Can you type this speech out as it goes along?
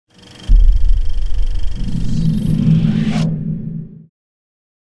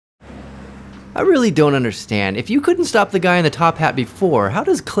I really don't understand. If you couldn't stop the guy in the top hat before, how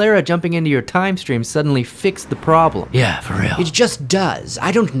does Clara jumping into your time stream suddenly fix the problem? Yeah, for real. It just does.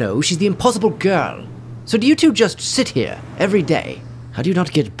 I don't know. She's the impossible girl. So do you two just sit here every day? How do you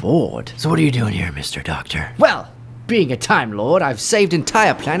not get bored? So what are you doing here, Mr. Doctor? Well, being a Time Lord, I've saved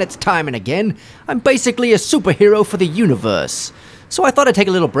entire planets time and again. I'm basically a superhero for the universe. So I thought I'd take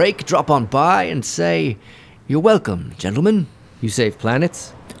a little break, drop on by, and say, "You're welcome, gentlemen." You save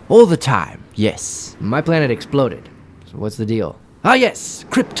planets? All the time, yes. My planet exploded. So what's the deal? Ah yes,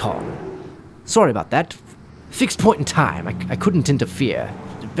 Krypton. Sorry about that. Fixed point in time. I couldn't interfere.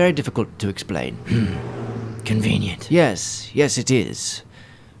 Very difficult to explain. Convenient. Yes, it is.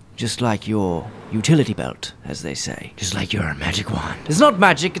 Just like your utility belt, as they say. Just like your magic wand. It's not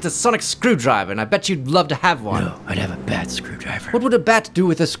magic, it's a sonic screwdriver, and I bet you'd love to have one. No, I'd have a bat screwdriver. What would a bat do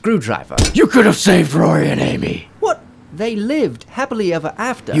with a screwdriver? You could have saved Rory and Amy. What? They lived happily ever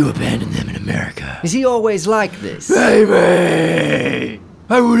after. You abandoned them in America. Is he always like this? Amy!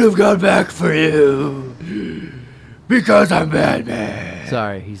 I would have gone back for you. Because I'm Batman.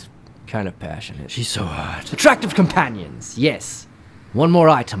 Sorry, he's kind of passionate. She's so hot. Attractive companions, yes. One more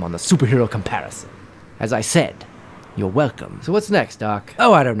item on the superhero comparison. As I said, you're welcome. So what's next, Doc?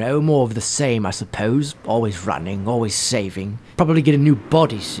 Oh, I don't know, more of the same, I suppose. Always running, always saving. Probably get a new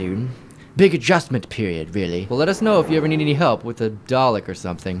body soon. Big adjustment period, really. Well, let us know if you ever need any help with a Dalek or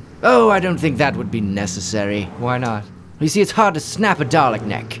something. Oh, I don't think that would be necessary. Why not? You see, it's hard to snap a Dalek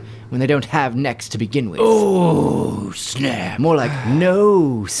neck when they don't have necks to begin with. Oh, snap. More like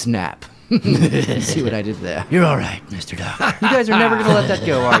no snap. See what I did there? You're all right, Mr. Doc. You guys are never gonna let that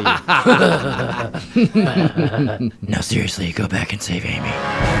go, are you? Now seriously, go back and save Amy.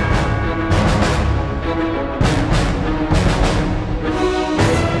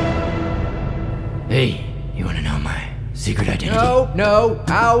 Hey, you wanna know my secret identity? No,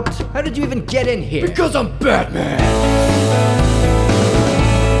 out! How did you even get in here? Because I'm Batman!